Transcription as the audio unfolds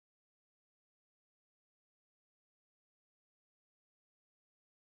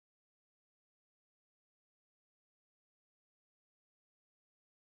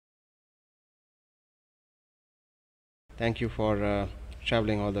thank you for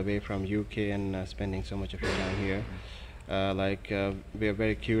traveling all the way from UK and spending so much of your time here. We are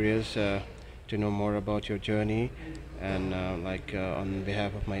very curious to know more about your journey, and on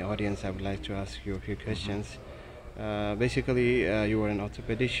behalf of my audience, I would like to ask you a few questions. You were an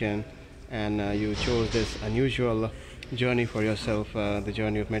orthopedician, and you chose this unusual journey for yourself, the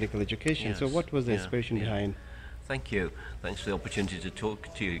journey of medical education. Yes, So, what was the yeah, inspiration yeah. behind? Thank you. Thanks for the opportunity to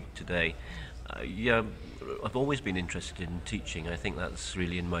talk to you today. Yeah, I've always been interested in teaching. I think that's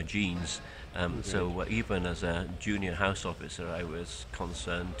really in my genes. So even as a junior house officer, I was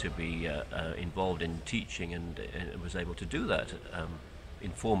concerned to be involved in teaching, and was able to do that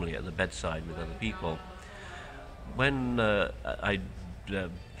informally at the bedside with other people. When I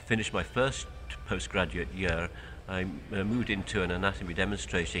finished my first postgraduate year, I moved into an anatomy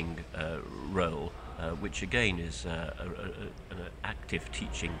demonstrating role, which again is an active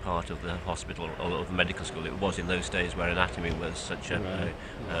teaching part of the hospital or of the medical school. It was in those days where anatomy was such a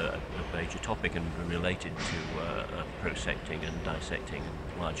major topic and related to prosecting and dissecting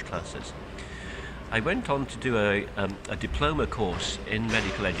in large classes. I went on to do a diploma course in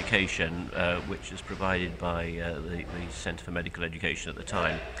medical education, which was provided by the Centre for Medical Education at the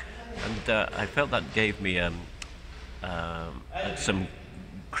time, and I felt that gave me some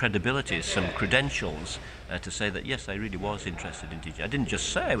credibility, some credentials to say that yes, I really was interested in teaching. I didn't just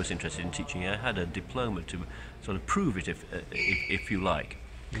say I was interested in teaching; I had a diploma to sort of prove it, if you like.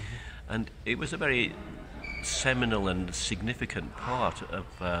 Mm-hmm. And it was a very seminal and significant part of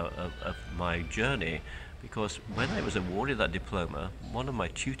my journey, because when I was awarded that diploma, one of my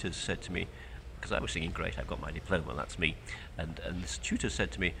tutors said to me, because I was thinking, great, I've got my diploma, that's me, and this tutor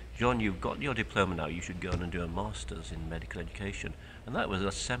said to me, John, you've got your diploma now, you should go on and do a master's in medical education. And that was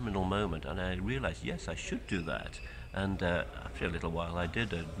a seminal moment, and I realized, yes, I should do that. And after a little while I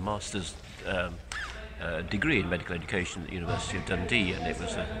did a master's degree in medical education at the University of Dundee, and it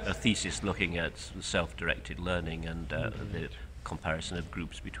was a thesis looking at self-directed learning and the comparison of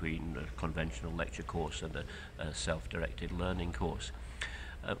groups between a conventional lecture course and a self-directed learning course,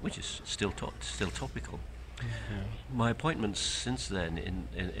 which is still topical. Mm-hmm. My appointments since then,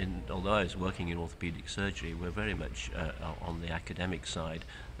 although I was working in orthopedic surgery, were very much on the academic side,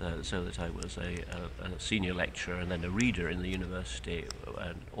 so that I was a senior lecturer and then a reader in the university,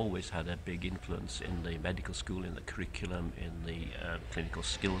 and always had a big influence in the medical school, in the curriculum, in the clinical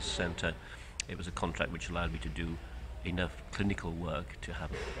skills centre. It was a contract which allowed me to do enough clinical work to have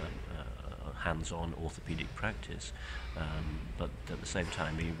hands-on orthopedic practice, but at the same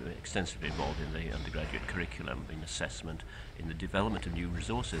time being extensively involved in the undergraduate curriculum, in assessment, in the development of new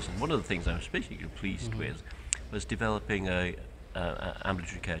resources. And one of the things I was particularly pleased with was developing a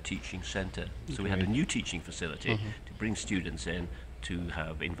ambulatory care teaching centre. So we had a new teaching facility to bring students in, to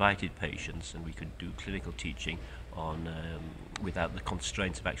have invited patients, and we could do clinical teaching on without the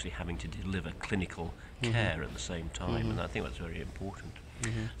constraints of actually having to deliver clinical care at the same time, and I think that's very important.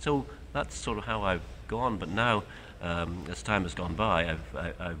 So that's sort of how I've gone, but now as time has gone by,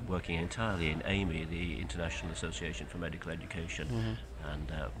 I'm working entirely in AMEE, the International Association for Medical Education,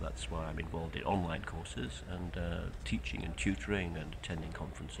 and that's why I'm involved in online courses and teaching and tutoring and attending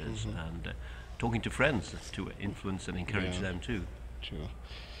conferences and talking to friends to influence and encourage them too. Sure.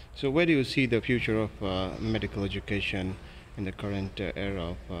 So where do you see the future of medical education in the current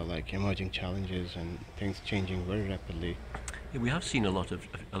era of emerging challenges and things changing very rapidly? Yeah, we have seen a lot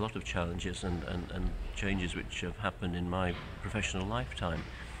of challenges and changes which have happened in my professional lifetime,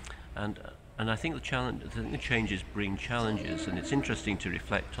 and I think the changes bring challenges, and it's interesting to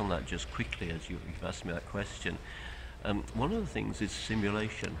reflect on that just quickly as you've asked me that question. One of the things is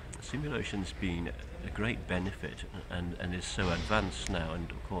simulation. Simulation's been a great benefit and is so advanced now, and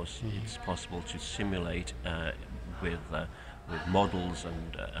of course it's possible to simulate with models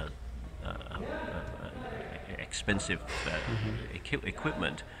and expensive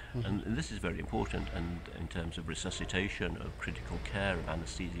equipment, and this is very important, and in terms of resuscitation, of critical care, of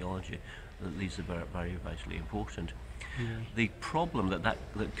anesthesiology, these are very vitally important. The problem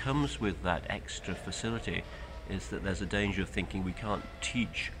that comes with that extra facility is that there's a danger of thinking we can't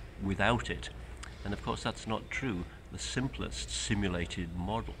teach without it, and of course that's not true. The simplest simulated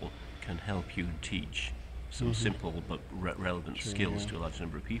model can help you teach some simple but relevant skills to a large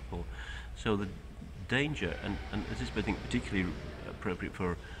number of people. So the danger, and this is I think particularly appropriate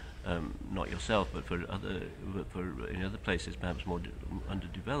for not yourself, but for in other places, perhaps more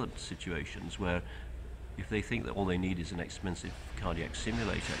underdeveloped situations, where if they think that all they need is an expensive cardiac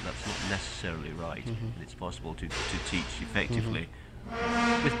simulator, that's not necessarily right. It's possible to teach effectively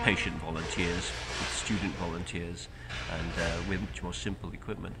with patient volunteers, with student volunteers, and with much more simple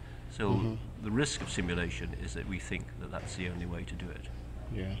equipment. So the risk of simulation is that we think that that's the only way to do it.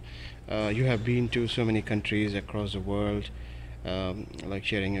 Yeah. You have been to so many countries across the world, like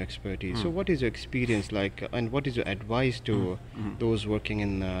sharing your expertise. So what is your experience like, and what is your advice to those working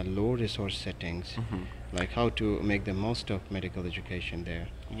in low resource settings, like how to make the most of medical education there?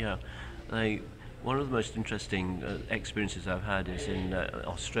 Yeah, one of the most interesting experiences I've had is in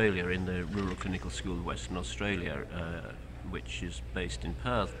Australia, in the Rural Clinical School of Western Australia, which is based in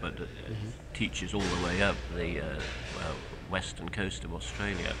Perth, but teaches all the way up the western coast of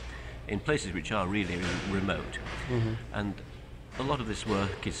Australia, in places which are really remote. And a lot of this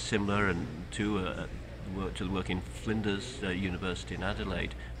work is similar and to the work in Flinders University in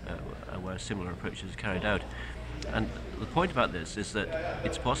Adelaide, where a similar approach is carried out. And the point about this is that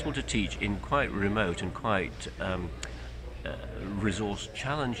it's possible to teach in quite remote and quite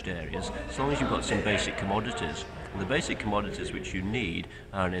resource-challenged areas, as long as you've got some basic commodities. And the basic commodities which you need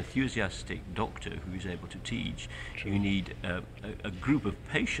are an enthusiastic doctor who is able to teach. You need a group of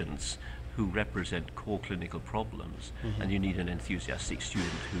patients who represent core clinical problems, and you need an enthusiastic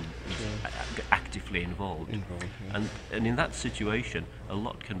student who is actively involved. And in that situation, a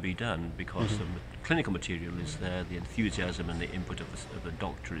lot can be done because the clinical material is there, the enthusiasm and the input of the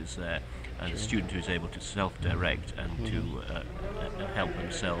doctor is there, and the student who is able to self-direct and to help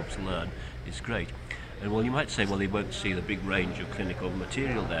themselves learn is great. And well, you might say, well, they won't see the big range of clinical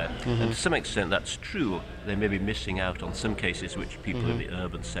material there. And to some extent that's true. They may be missing out on some cases which people in the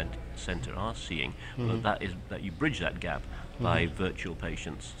urban centre are seeing. But that you bridge that gap by virtual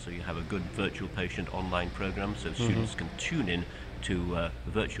patients. So you have a good virtual patient online program so students can tune in to the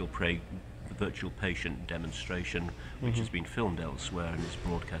virtual patient demonstration, which has been filmed elsewhere and is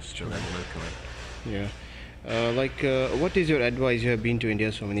broadcast to them locally. Yeah. What is your advice? You have been to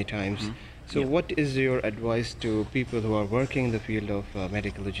India so many times. So what is your advice to people who are working in the field of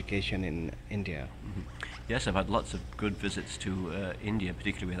medical education in India? Yes, I've had lots of good visits to India,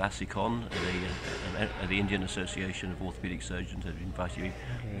 particularly with ASICON, the Indian Association of Orthopaedic Surgeons. I've invited you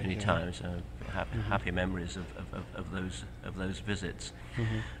many times. Happy memories of those visits.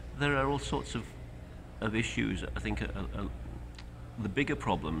 There are all sorts of issues. I think the bigger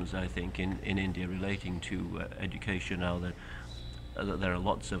problems, I think, in India relating to education now that there are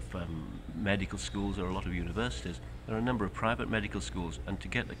lots of medical schools, there are a lot of universities, there are a number of private medical schools, and to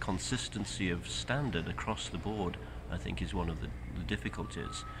get a consistency of standard across the board, I think, is one of the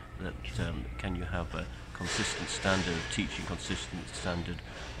difficulties. That can you have a consistent standard of teaching, consistent standard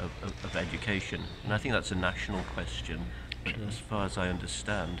of education? And I think that's a national question. But as far as I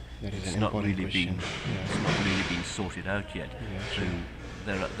understand, it's not really been sorted out yet. So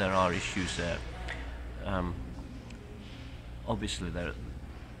there are issues there. Obviously, there are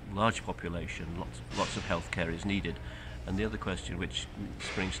large population, lots of healthcare is needed, and the other question which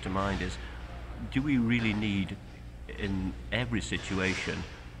springs to mind is: do we really need, in every situation,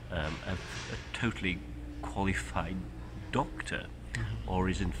 a totally qualified doctor, or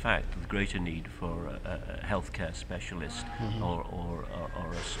is in fact the greater need for a healthcare specialist or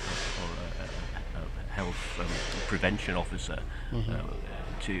a health prevention officer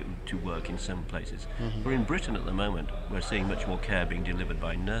to work in some places? We're in Britain at the moment, we're seeing much more care being delivered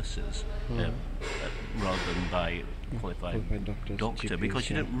by nurses rather than by qualified doctor, because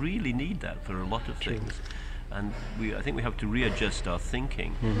you don't really need that for a lot of things. And I think we have to readjust our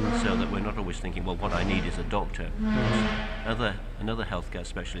thinking so that we're not always thinking, well, what I need is a doctor. Another healthcare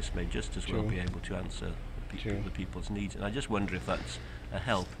specialist may just as well be able to answer the people's needs. And I just wonder if that's a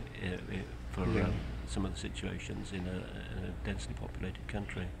help for some of the situations in a densely populated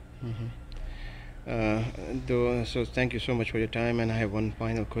country. So thank you so much for your time, and I have one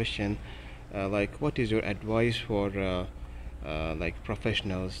final question. What is your advice for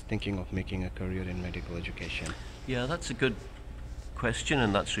professionals thinking of making a career in medical education? Yeah, that's a good question,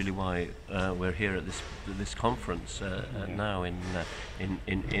 and that's really why we're here at this conference now in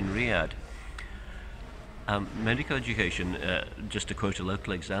Riyadh. Medical education, just to quote a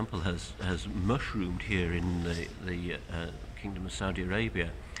local example, has mushroomed here in the Kingdom of Saudi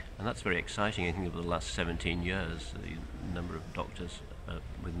Arabia, and that's very exciting. I think over the last 17 years, the number of doctors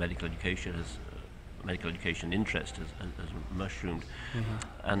with medical education interest has mushroomed,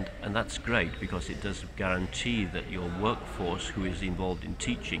 and that's great because it does guarantee that your workforce who is involved in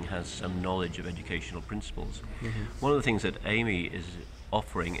teaching has some knowledge of educational principles. One of the things that AMEE is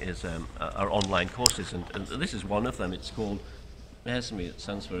offering is our online courses, and this is one of them. It's called ASME. It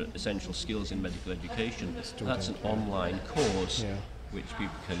stands for Essential Skills in Medical Education. That's an online course which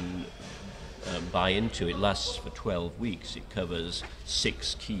people can buy into. It lasts for 12 weeks. It covers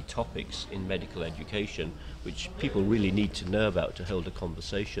 6 key topics in medical education, which people really need to know about to hold a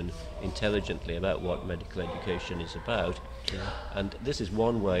conversation intelligently about what medical education is about. Sure. And this is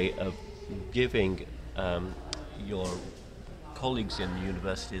one way of giving your colleagues in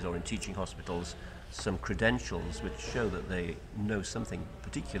universities or in teaching hospitals some credentials which show that they know something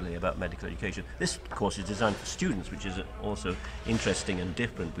particularly about medical education. This course is designed for students, which is also interesting and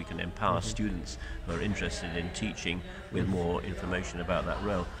different. We can empower students who are interested in teaching with more information about that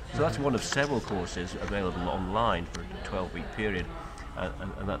role. So that's one of several courses available online for a 12-week period,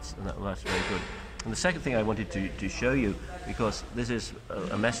 and that's very good. And the second thing I wanted to show you, because this is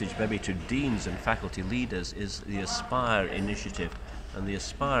a message maybe to deans and faculty leaders, is the Aspire initiative. And the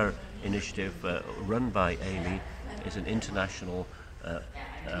Aspire initiative, run by AMEE, is an international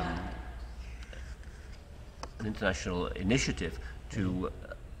initiative to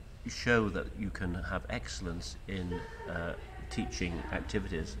show that you can have excellence in teaching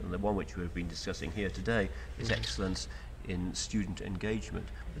activities. And the one which we've been discussing here today is excellence in student engagement.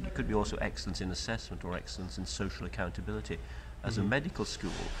 But it could be also excellence in assessment or excellence in social accountability. As a medical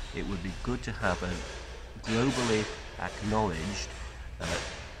school, it would be good to have a globally acknowledged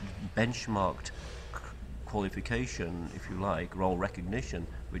benchmarked qualification, if you like, role recognition,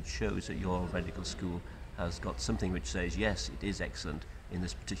 which shows that your medical school has got something which says, yes, it is excellent in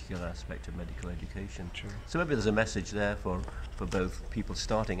this particular aspect of medical education. Sure. So maybe there's a message there for both people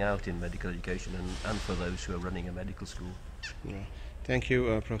starting out in medical education and for those who are running a medical school. Yeah. Thank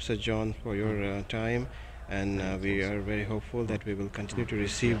you, Professor John, for your time, and we are very hopeful that we will continue to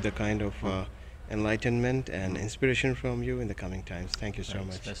receive the kind of enlightenment and inspiration from you in the coming times. Thanks so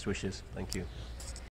much. Best wishes. Thank you.